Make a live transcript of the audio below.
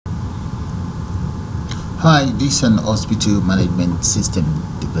Hi, this is an hospital management system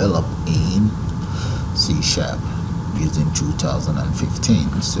developed in C# using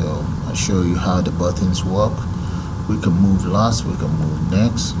 2015. So I'll show you how the buttons work. We can move last, we can move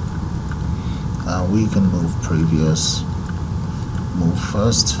next, and we can move previous, move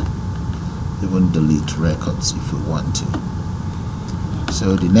first, even delete records if we want to.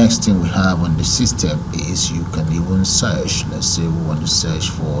 So the next thing we have on the system is you can even search. Let's say we want to search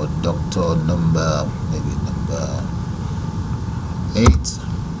for doctor number, maybe number 8. You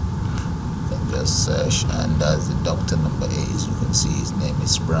can just search, and that's the doctor number 8. As you can see, his name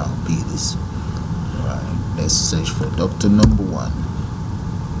is Brown Peters. Right, let's search for doctor number 1.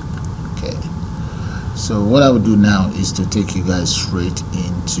 Okay, so what I will do now is to take you guys straight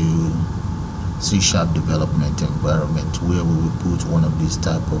into C# development environment, where we will put one of these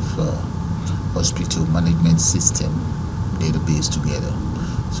type of hospital management system database together.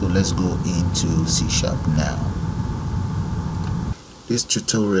 So let's go into C# now. This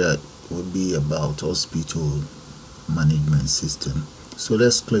tutorial will be about hospital management system. So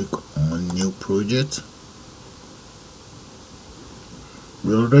let's click on new project.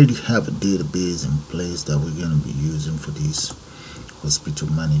 We already have a database in place that we're going to be using for this hospital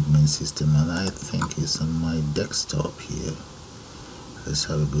management system, and I think it's on my desktop here. Let's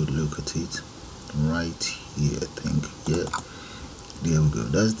have a good look at it. Right here, I think. Yeah, there we go.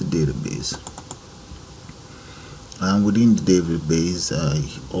 That's the database, and within the database I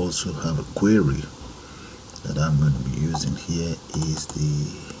also have a query that I'm going to be using. Here is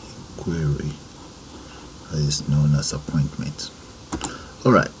the query that is known as appointment.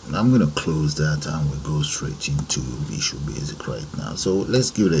 Alright, I'm going to close that and we'll go straight into Visual Basic right now. So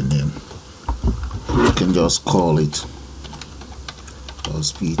let's give it a name. We can just call it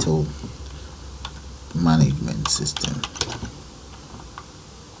Hospital Management System.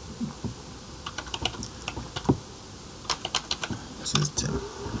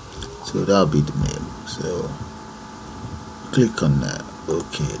 So that'll be the name. So click on that.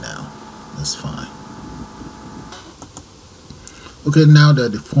 Okay, now that's fine. Okay, now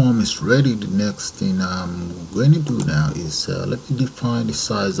that the form is ready, the next thing I'm going to do now is let me define the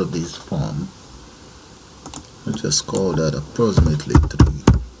size of this form. I'll just call that approximately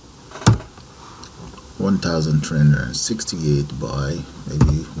 1368 by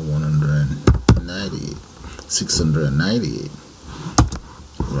maybe 698.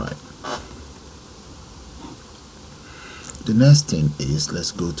 Right. The next thing is,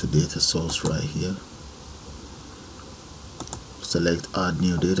 let's go to data source right here. Select add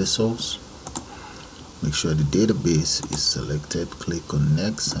new data source. Make sure the database is selected. Click on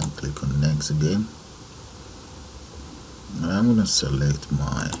next and click on next again. And I'm going to select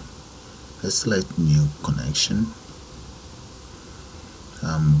let's select new connection.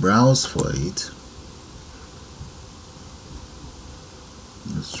 Browse for it.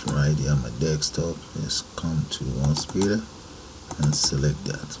 It's right here on my desktop. Let's come to Hospital and select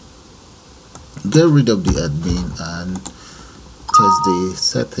that. Get rid of the admin and test the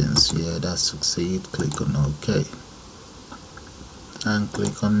settings. Yeah, that's succeed. Click on OK and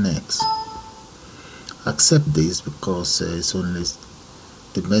click on next. Accept this because it's only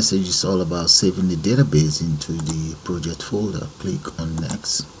the message is all about saving the database into the project folder. Click on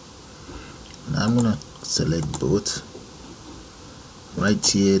next, and I'm gonna select both. Right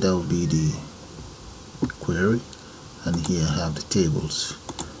here, that will be the query, and here I have the tables,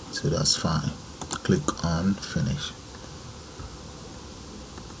 so that's fine. Click on finish.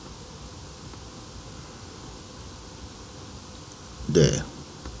 There.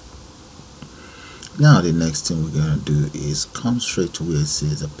 Now the next thing we're going to do is come straight to where it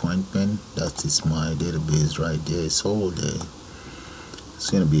says appointment. That is my database right there. It's all there. It's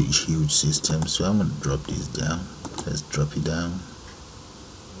going to be a huge system, so I'm going to drop this down. Let's drop it down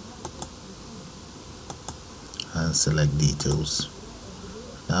and select details.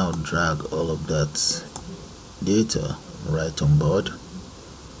 Now drag all of that data right on board.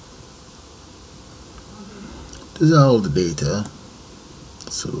 These are all the data.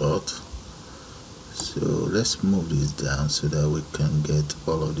 It's a lot. So let's move this down so that we can get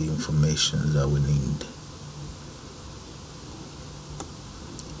all of the information that we need.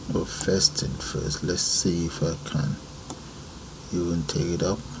 Well, first thing first, let's see if I can even take it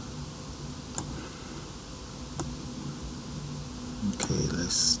up. Okay,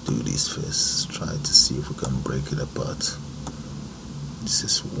 let's do this first. Try to see if we can break it apart. This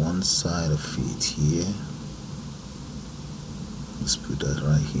is one side of it here. Let's put that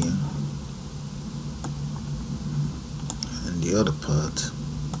right here. And the other part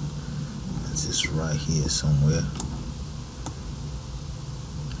is this right here somewhere.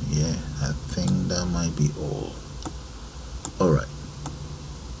 Yeah, I think that might be all. Alright,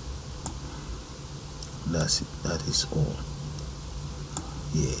 that's it, that is all.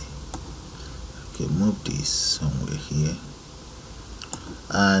 Yeah, okay, move this somewhere here,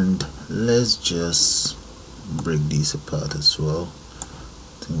 and let's just break this apart as well.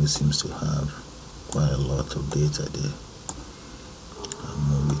 I think we seems to have quite a lot of data there. I'll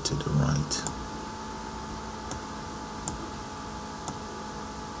move it to the right.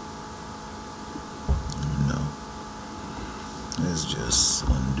 No, let's just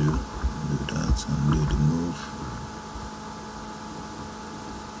undo that, undo the move.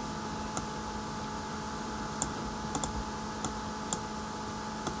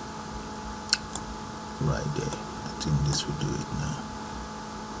 Right there, I think this will do it now.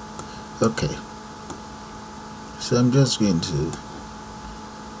 Okay, so I'm just going to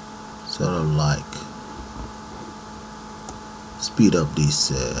sort of like speed up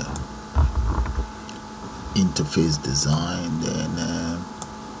this interface design, then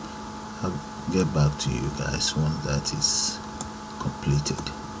I'll get back to you guys once that is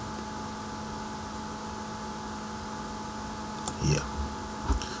completed. Yeah,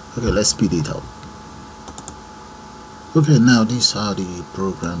 okay, let's speed it up. Okay, now this is how the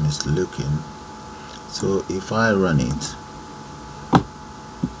program is looking. So if I run it,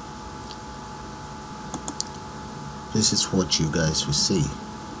 this is what you guys will see.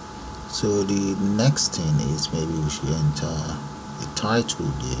 So the next thing is maybe we should enter a title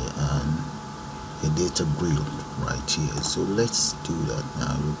there and a data grid right here. So let's do that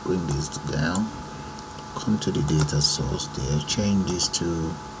now. You bring this down, come to the data source there, change this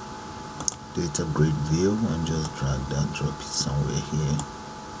to data grid view, and just drag that, drop it somewhere here.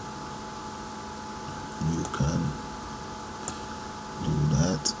 You can do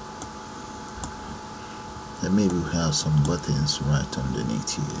that, and maybe we have some buttons right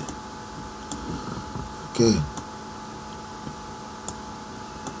underneath here. Okay,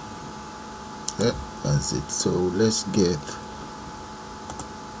 yeah, that's it. So let's get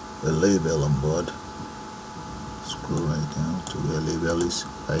a label on board. Scroll right down to where label is,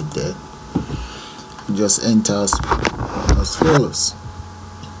 right there. Just enter as follows.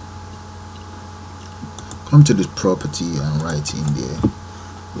 Come to the property and write in there.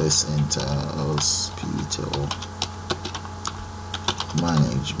 Let's enter hospital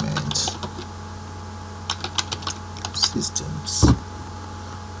management systems,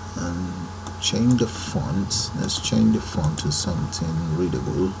 and change the font. Let's change the font to something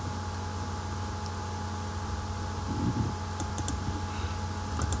readable.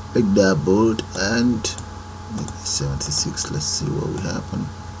 Make that bold and make it 76. Let's see what will happen.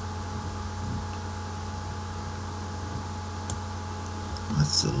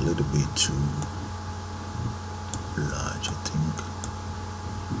 That's a little bit too large, I think.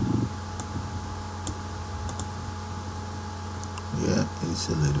 Yeah, it's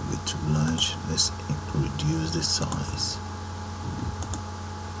a little bit too large. Let's reduce the size.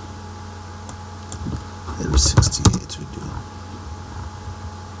 Maybe 68 will do.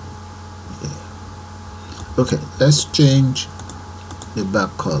 Yeah. Okay, let's change the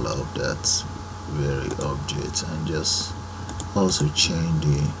back color of that very object and just also change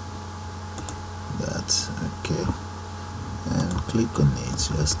that. Okay, and click on it,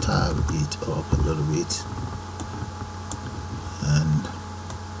 just tab it up a little bit, and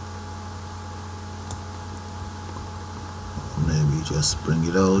maybe just bring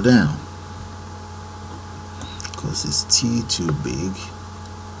it all down because it's still too big.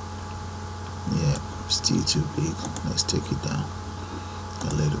 Yeah, still too big. Let's take it down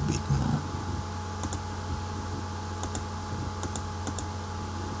a little bit more.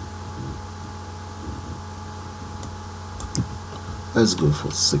 Let's go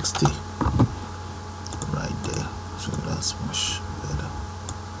for 60 right there, so that's much better.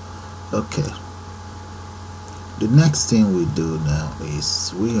 Okay, the next thing we do now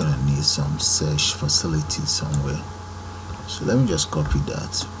is we're gonna need some search facility somewhere. So let me just copy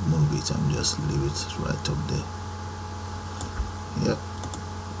that, move it, and just leave it right up there. Yep.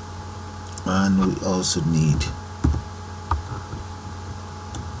 And we also need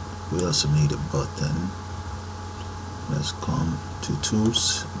a button. Let's come to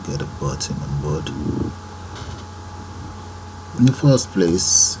tools, get a button on board. In the first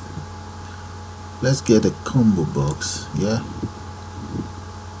place, let's get a combo box. Yeah,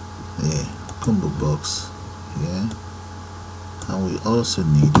 combo box. Yeah, and we also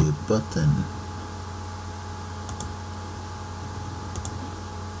need a button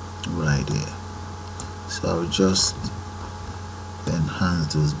right here. So I'll just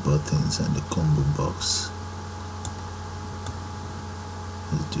enhance those buttons and the combo box.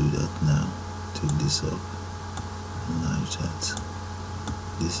 Let's do that now. Take this up like that.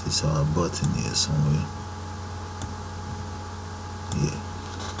 This is our button here somewhere. Yeah.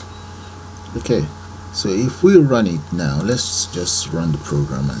 Okay, so if we run it now, let's just run the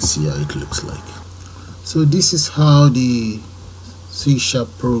program and see how it looks like. So this is how the C#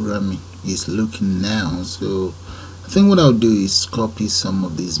 program is looking now. So I think what I'll do is copy some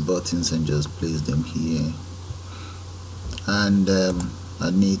of these buttons and just place them here, and I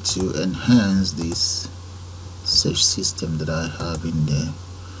need to enhance this search system that I have in there.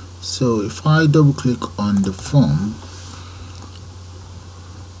 So if I double click on the form,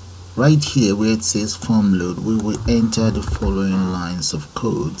 right here where it says form load, we will enter the following lines of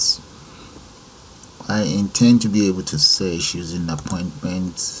codes. I intend to be able to search using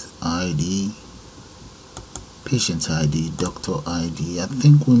appointment ID, patient ID, doctor ID. I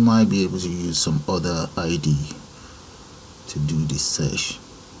think we might be able to use some other ID to do this search.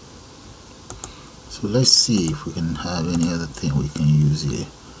 So let's see if we can have any other thing we can use here.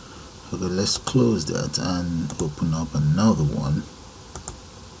 Okay, let's close that and open up another one.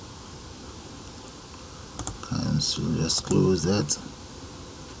 Cancel, just close that.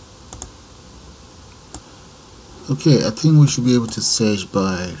 Okay, I think we should be able to search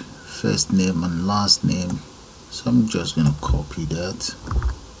by first name and last name. So I'm just gonna copy that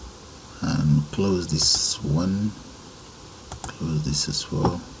and close this one, close this as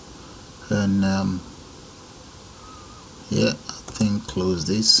well, and yeah, I think close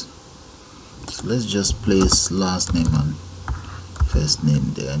this. So let's just place last name and first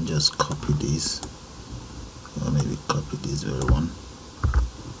name there and just copy this, or maybe copy this very one,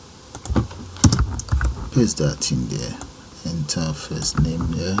 paste that in there, enter first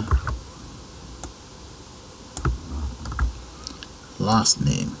name there, last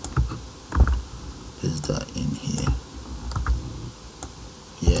name, paste that in here,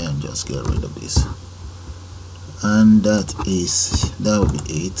 yeah, and just get rid of this. And that will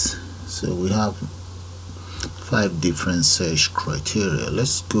be it. So we have 5 different search criteria.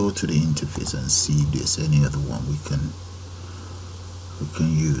 Let's go to the interface and see if there's any other one we can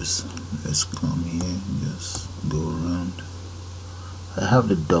use. Let's come here and just go around. I have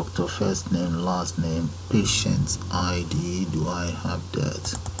the doctor first name, last name, patient ID. Do I have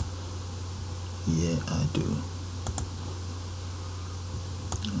that? Yeah, I do.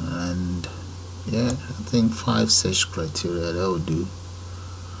 And yeah, I think 5 search criteria, that would do.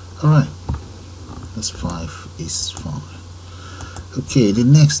 Alright, that's 5 is fine. Okay, the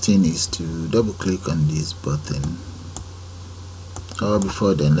next thing is to double click on this button.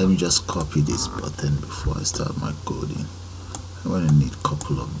 Before then, let me just copy this button before I start my coding. I'm going to need a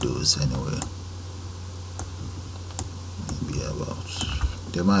couple of those anyway. Maybe about,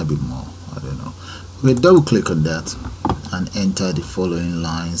 there might be more, I don't know. We double click on that and enter the following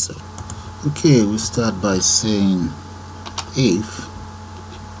lines. Okay, we start by saying if,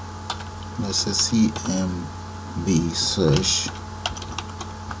 let's say cmd search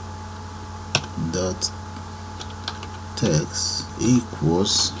dot text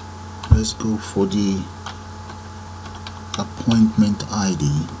equals, let's go for the appointment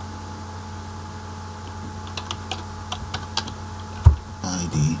ID,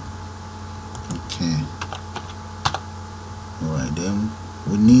 okay. Alright, then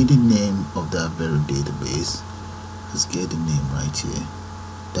we need the name of that very database. Let's get the name right here.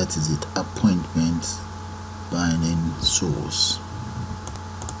 That is it, appointment binding source.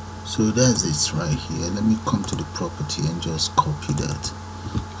 So that's it right here. Let me come to the property and just copy that.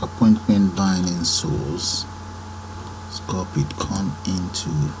 Appointment binding source. Let's copy it, come into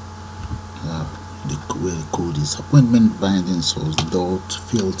where the code is. Appointment binding source dot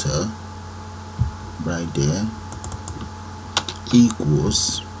filter right there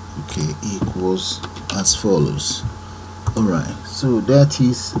equals, okay, equals as follows. Alright, so that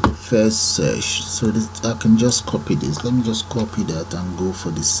is the first search. So that I can just copy this. Let me just copy that and go for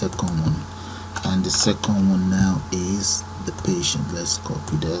the second one. And the second one now is the patient. Let's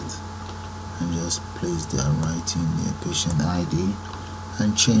copy that and just place that right in there, patient ID,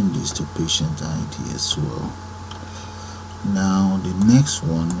 and change this to patient ID as well. Now the next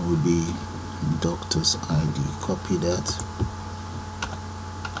one will be doctor's ID. Copy that.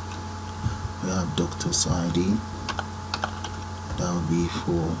 We have doctor's ID. That will be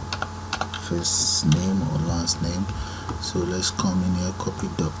for first name or last name. So let's come in here, copy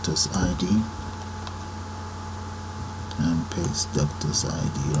doctor's ID and paste doctor's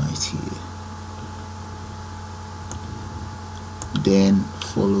ID right here. Then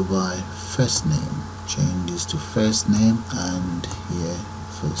followed by first name. Change this to first name and here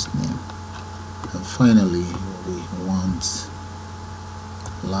first name. And finally we want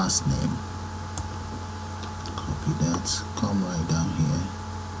last name. Copy that, come right down here.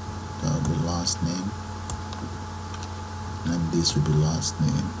 That will be last name, and this will be last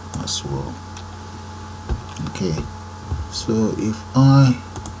name as well. Okay, so if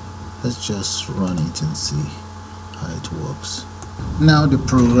let's just run it and see how it works. Now the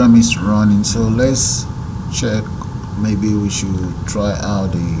program is running, so let's check. Maybe we should try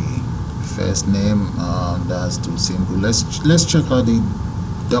out the first name. That's too simple. Let's check out the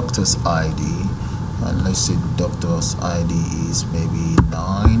doctor's ID, and let's say the doctor's ID is maybe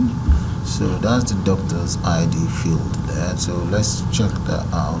 9. So that's the doctor's ID field there. So let's check that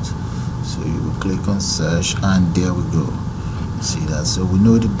out. So you will click on search, and there we go. See that? So we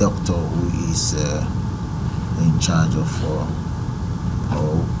know the doctor who is in charge of or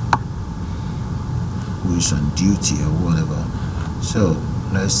who is on duty or whatever. So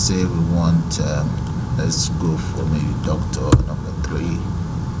let's say we want let's go for maybe doctor number 3.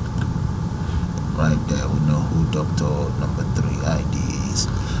 Right there, we know who doctor number 3 ID is.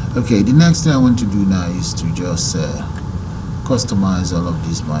 Okay, the next thing I want to do now is to just customize all of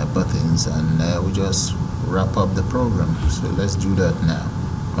these my buttons, and we just wrap up the program. So let's do that now.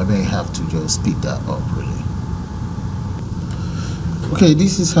 I may have to just speed that up really. Okay,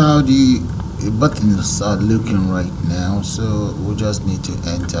 this is how the buttons are looking right now. So we just need to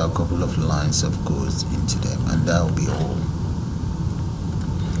enter a couple of lines of codes into them, and that will be all.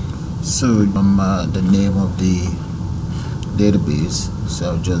 So the name of the database,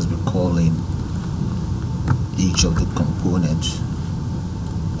 so I'll just be calling each of the components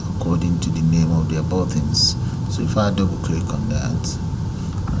according to the name of their buttons. So if I double click on that,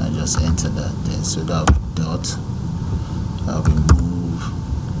 I just enter that there, so that will be dot, that will be move,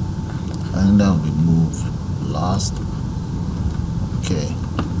 and that will be move last. Okay,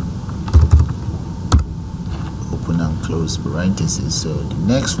 open and close parentheses. So the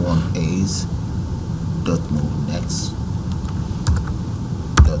next one is dot move next,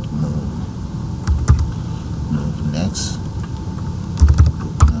 dot move next,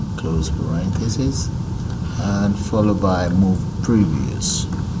 open and close parentheses, and followed by move previous.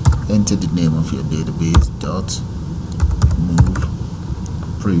 Enter the name of your database, dot move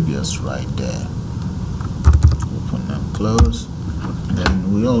previous right there, open and close.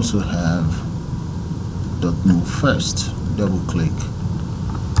 Then we also have dot move first. Double click,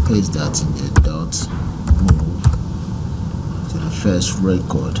 paste that in there, dot move to the first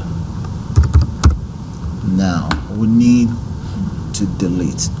record. Now we need to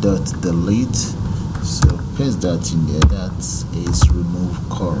delete, dot delete. So paste that in there. That is remove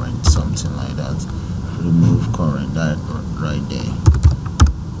current, something like that. Remove current, that right there.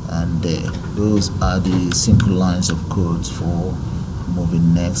 And there, those are the simple lines of codes for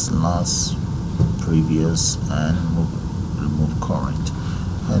moving next, last, previous, and remove current.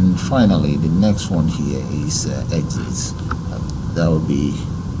 And finally, the next one here is exit. That will be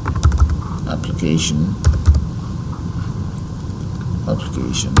application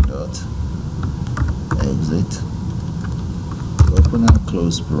dot exit, open and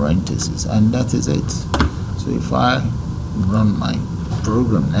close parentheses, and that is it. So if I run my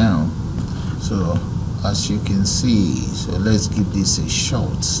program now, so as you can see, so let's give this a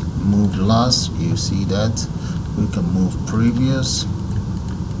shot. Move last, you see that. We can move previous,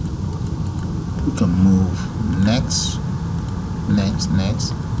 we can move next.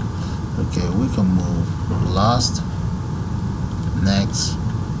 Okay, we can move last, next,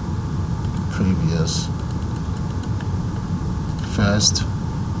 previous, first.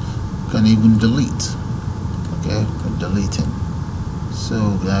 We can even delete. Okay, we're deleting.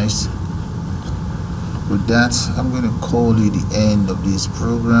 So guys, with that, I'm going to call it the end of this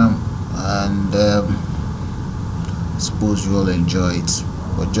program, and suppose you all enjoy it.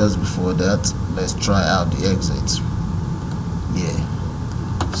 But just before that, let's try out the exit. Yeah.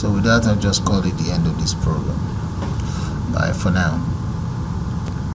 So with that, I'll just call it the end of this program. Bye for now.